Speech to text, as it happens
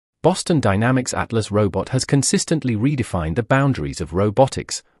Boston Dynamics Atlas robot has consistently redefined the boundaries of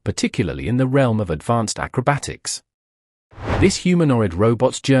robotics, particularly in the realm of advanced acrobatics. This humanoid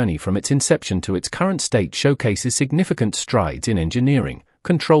robot's journey from its inception to its current state showcases significant strides in engineering,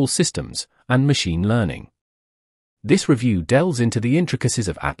 control systems, and machine learning. This review delves into the intricacies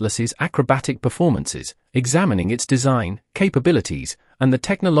of Atlas's acrobatic performances, examining its design, capabilities, and the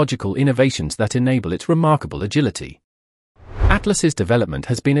technological innovations that enable its remarkable agility. Atlas's development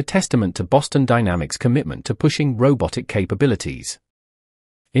has been a testament to Boston Dynamics' commitment to pushing robotic capabilities.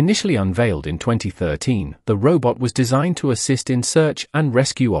 Initially unveiled in 2013, the robot was designed to assist in search and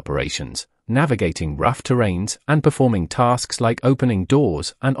rescue operations, navigating rough terrains, and performing tasks like opening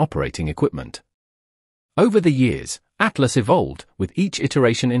doors and operating equipment. Over the years, Atlas evolved, with each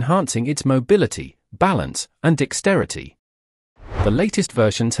iteration enhancing its mobility, balance, and dexterity. The latest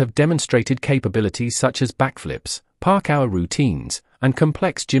versions have demonstrated capabilities such as backflips, parkour routines, and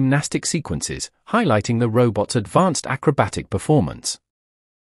complex gymnastic sequences, highlighting the robot's advanced acrobatic performance.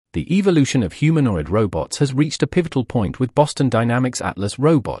 The evolution of humanoid robots has reached a pivotal point with Boston Dynamics Atlas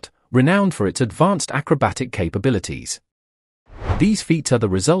robot, renowned for its advanced acrobatic capabilities. These feats are the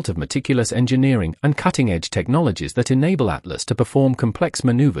result of meticulous engineering and cutting-edge technologies that enable Atlas to perform complex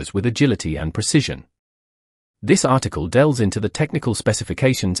maneuvers with agility and precision. This article delves into the technical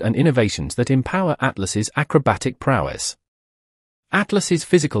specifications and innovations that empower Atlas's acrobatic prowess. Atlas's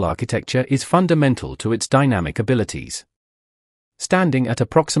physical architecture is fundamental to its dynamic abilities. Standing at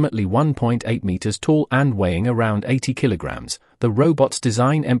approximately 1.8 meters tall and weighing around 80 kilograms, the robot's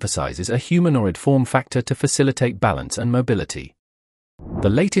design emphasizes a humanoid form factor to facilitate balance and mobility.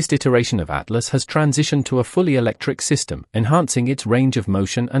 The latest iteration of Atlas has transitioned to a fully electric system, enhancing its range of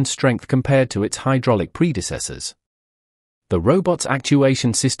motion and strength compared to its hydraulic predecessors. The robot's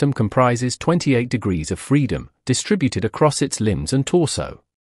actuation system comprises 28 degrees of freedom, distributed across its limbs and torso.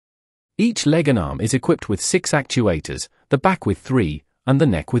 Each leg and arm is equipped with 6 actuators, the back with 3, and the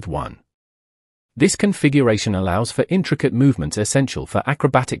neck with 1. This configuration allows for intricate movements essential for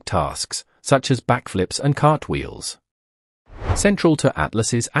acrobatic tasks, such as backflips and cartwheels. Central to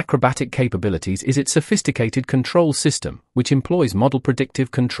Atlas's acrobatic capabilities is its sophisticated control system, which employs model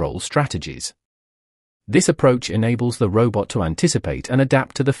predictive control strategies. This approach enables the robot to anticipate and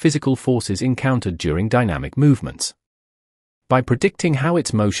adapt to the physical forces encountered during dynamic movements. By predicting how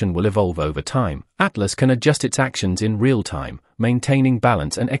its motion will evolve over time, Atlas can adjust its actions in real time, maintaining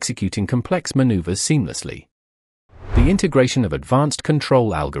balance and executing complex maneuvers seamlessly. The integration of advanced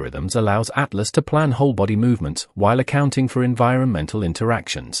control algorithms allows Atlas to plan whole-body movements while accounting for environmental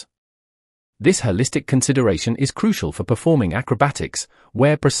interactions. This holistic consideration is crucial for performing acrobatics,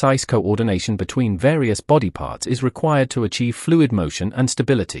 where precise coordination between various body parts is required to achieve fluid motion and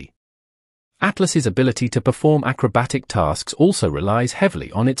stability. Atlas's ability to perform acrobatic tasks also relies heavily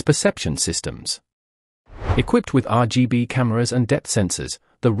on its perception systems. Equipped with RGB cameras and depth sensors,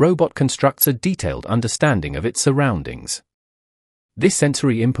 the robot constructs a detailed understanding of its surroundings. This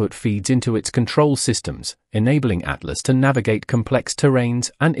sensory input feeds into its control systems, enabling Atlas to navigate complex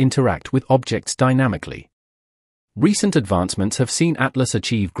terrains and interact with objects dynamically. Recent advancements have seen Atlas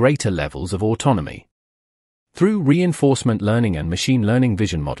achieve greater levels of autonomy. Through reinforcement learning and machine learning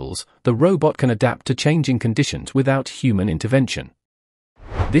vision models, the robot can adapt to changing conditions without human intervention.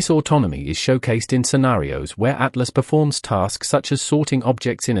 This autonomy is showcased in scenarios where Atlas performs tasks such as sorting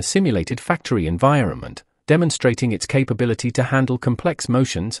objects in a simulated factory environment, demonstrating its capability to handle complex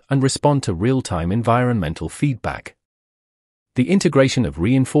motions and respond to real-time environmental feedback. The integration of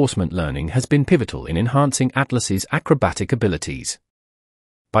reinforcement learning has been pivotal in enhancing Atlas's acrobatic abilities.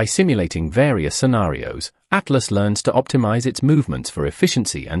 By simulating various scenarios, Atlas learns to optimize its movements for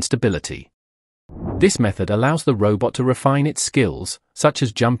efficiency and stability. This method allows the robot to refine its skills, such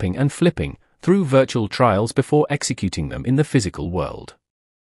as jumping and flipping, through virtual trials before executing them in the physical world.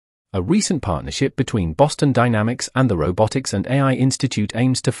 A recent partnership between Boston Dynamics and the Robotics and AI Institute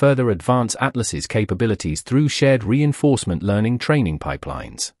aims to further advance Atlas's capabilities through shared reinforcement learning training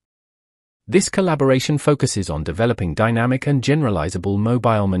pipelines. This collaboration focuses on developing dynamic and generalizable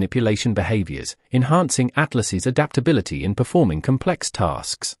mobile manipulation behaviors, enhancing Atlas's adaptability in performing complex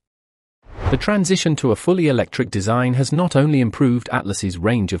tasks. The transition to a fully electric design has not only improved Atlas's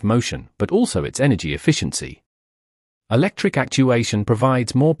range of motion, but also its energy efficiency. Electric actuation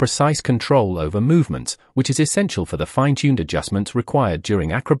provides more precise control over movements, which is essential for the fine-tuned adjustments required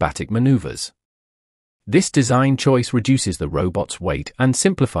during acrobatic maneuvers. This design choice reduces the robot's weight and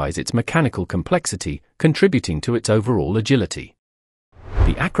simplifies its mechanical complexity, contributing to its overall agility.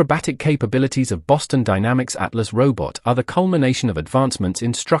 The acrobatic capabilities of Boston Dynamics Atlas robot are the culmination of advancements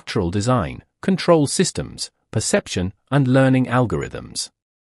in structural design, control systems, perception, and learning algorithms.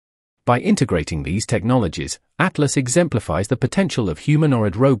 By integrating these technologies, Atlas exemplifies the potential of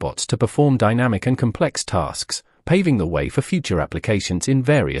humanoid robots to perform dynamic and complex tasks, paving the way for future applications in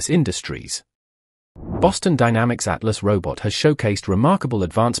various industries. Boston Dynamics' Atlas robot has showcased remarkable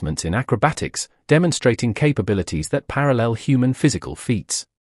advancements in acrobatics, demonstrating capabilities that parallel human physical feats.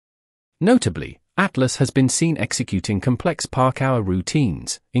 Notably, Atlas has been seen executing complex parkour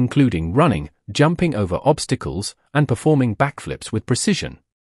routines, including running, jumping over obstacles, and performing backflips with precision.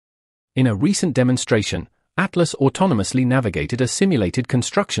 In a recent demonstration, Atlas autonomously navigated a simulated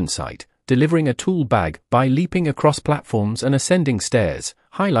construction site, delivering a tool bag by leaping across platforms and ascending stairs,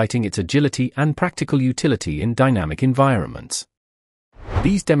 highlighting its agility and practical utility in dynamic environments.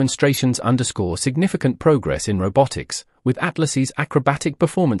 These demonstrations underscore significant progress in robotics, with Atlas's acrobatic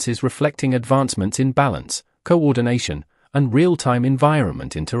performances reflecting advancements in balance, coordination, and real-time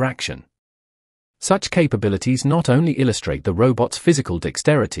environment interaction. Such capabilities not only illustrate the robot's physical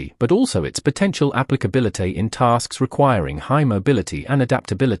dexterity but also its potential applicability in tasks requiring high mobility and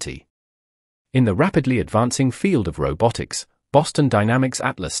adaptability. In the rapidly advancing field of robotics, Boston Dynamics'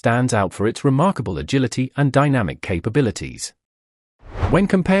 Atlas stands out for its remarkable agility and dynamic capabilities. When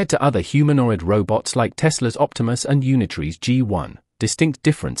compared to other humanoid robots like Tesla's Optimus and Unitrie's G1, distinct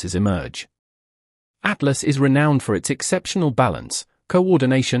differences emerge. Atlas is renowned for its exceptional balance,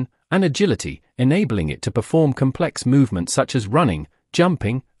 coordination, and agility, enabling it to perform complex movements such as running,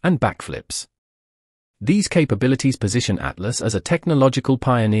 jumping, and backflips. These capabilities position Atlas as a technological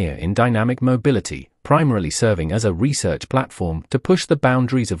pioneer in dynamic mobility, primarily serving as a research platform to push the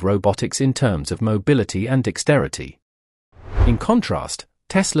boundaries of robotics in terms of mobility and dexterity. In contrast,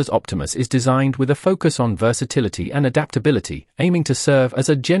 Tesla's Optimus is designed with a focus on versatility and adaptability, aiming to serve as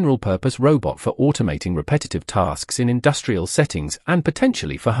a general-purpose robot for automating repetitive tasks in industrial settings and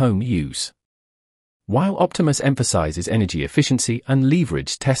potentially for home use. While Optimus emphasizes energy efficiency and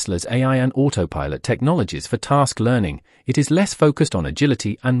leverages Tesla's AI and autopilot technologies for task learning, it is less focused on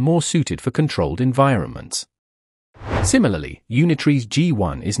agility and more suited for controlled environments. Similarly, Unitrie's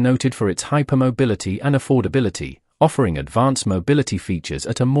G1 is noted for its hypermobility and affordability, offering advanced mobility features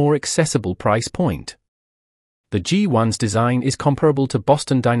at a more accessible price point. The G1's design is comparable to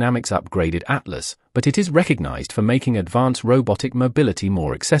Boston Dynamics' upgraded Atlas, but it is recognized for making advanced robotic mobility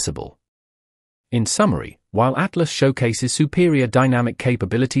more accessible. In summary, while Atlas showcases superior dynamic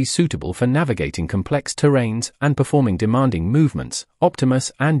capabilities suitable for navigating complex terrains and performing demanding movements,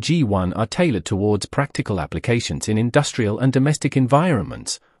 Optimus and G1 are tailored towards practical applications in industrial and domestic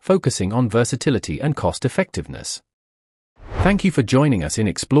environments, focusing on versatility and cost-effectiveness. Thank you for joining us in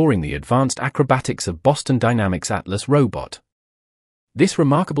exploring the advanced acrobatics of Boston Dynamics' Atlas robot. This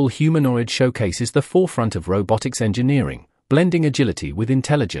remarkable humanoid showcases the forefront of robotics engineering, blending agility with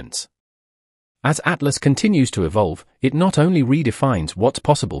intelligence. As Atlas continues to evolve, it not only redefines what's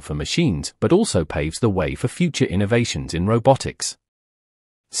possible for machines but also paves the way for future innovations in robotics.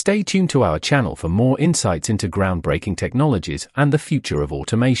 Stay tuned to our channel for more insights into groundbreaking technologies and the future of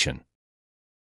automation.